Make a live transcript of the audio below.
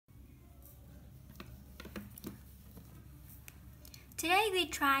Today we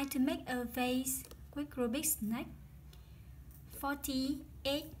try to make a vase with Rubik Snake,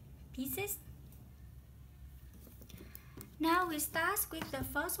 48 pieces. Now we start with the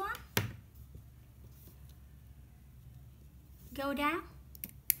first one. Go down.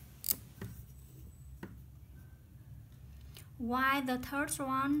 While the third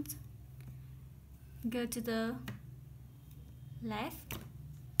one go to the left.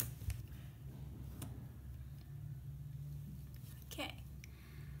 Okay.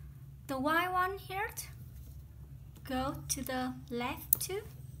 The white one here go to the left too.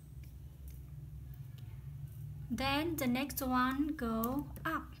 Then the next one go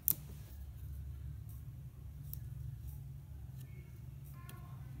up.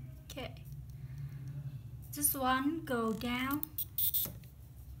 Okay. This one go down.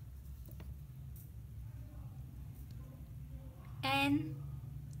 And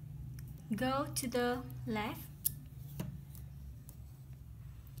go to the left.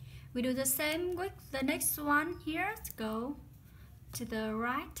 We do the same with the next one here. Go to the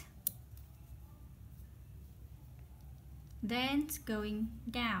right. Then going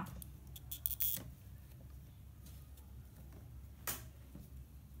down.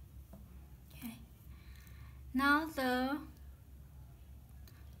 Okay. Now the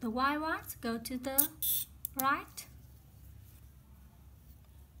white ones go to the right.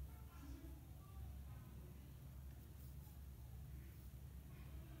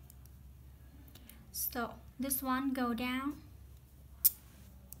 So this one go down.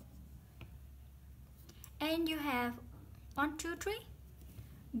 And you have 1, 2, 3.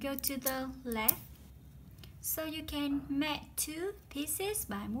 Go to the left. So you can make 2 pieces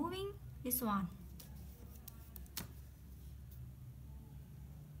by moving this one.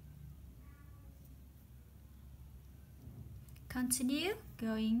 Continue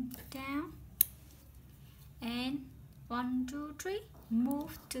going down. And 1, 2, 3.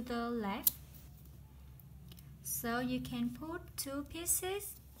 Move to the left. So you can put 2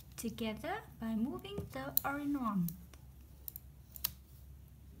 pieces together by moving the orange one.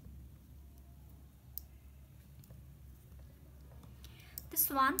 This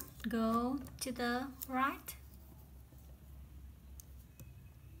one go to the right.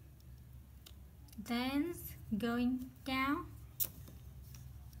 Then going down.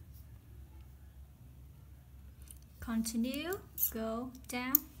 Continue, go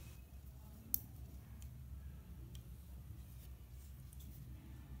down.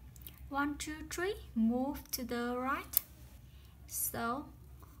 One, two, three, move to the right, so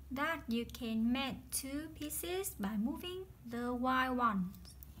that you can make 2 pieces by moving the white one.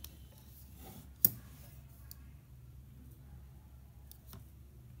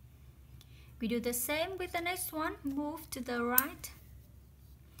 We do the same with the next one. Move to the right,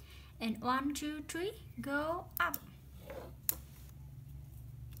 and 1, 2, 3, go up.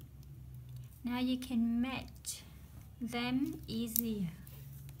 Now you can match them easier.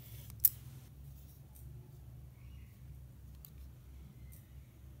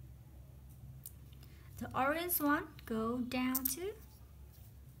 The orange one go down too.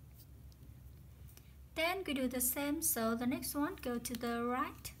 Then we do the same, so the next one go to the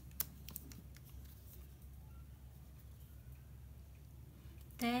right.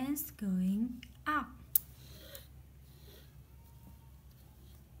 Then going up.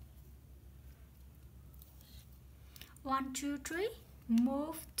 One, two, three,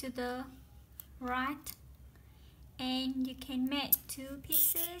 move to the right, and you can make 2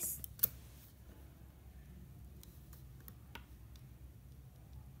 pieces.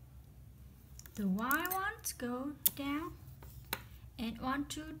 The white ones go down, and 1,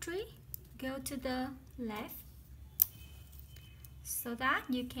 2, 3, go to the left, so that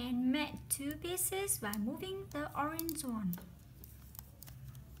you can make 2 pieces by moving the orange one.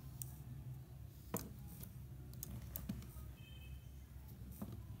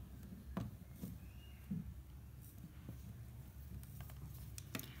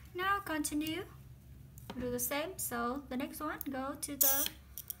 Now continue, do the same, so the next one go to the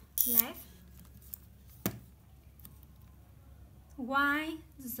left. While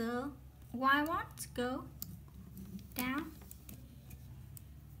the white ones go down.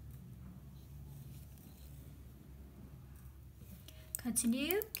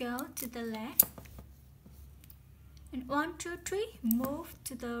 Continue, go to the left. And 1, 2, 3, move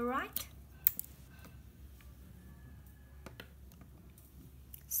to the right.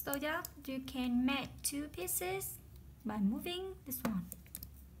 So that you can make 2 pieces by moving this one.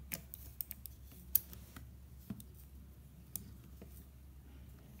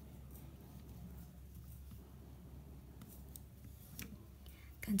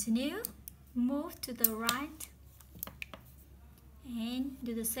 Continue, move to the right, And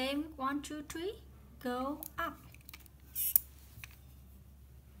do the same, 1, 2, 3, go up.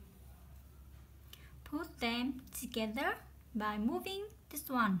 Put them together by moving this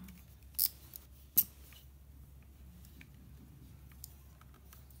one.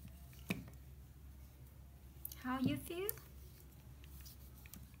 How you feel?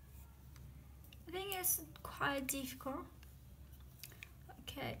 I think it's quite difficult.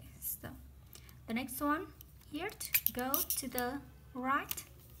 Okay, so the next one here, go to the right.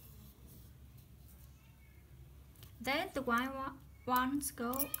 Then the white ones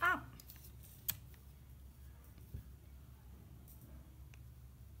go up.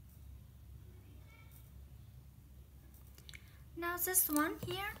 Now this one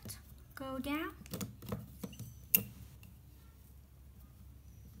here, go down.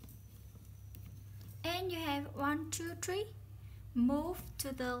 And you have 1, 2, 3, move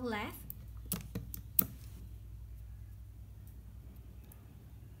to the left.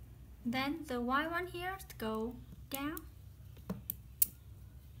 Then the white one here, go down.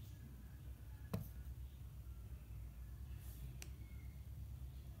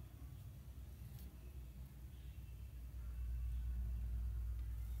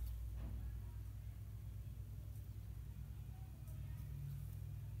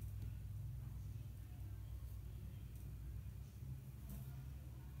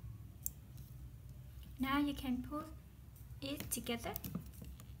 Now you can put it together.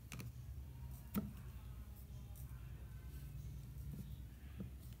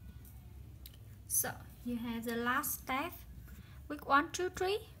 So you have the last step. With 1, 2,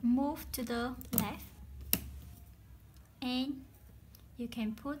 3, move to the left. And you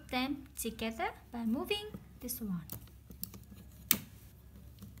can put them together by moving this one.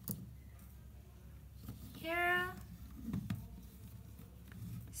 Here.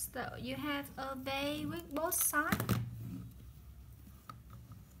 So you have a vase with both sides.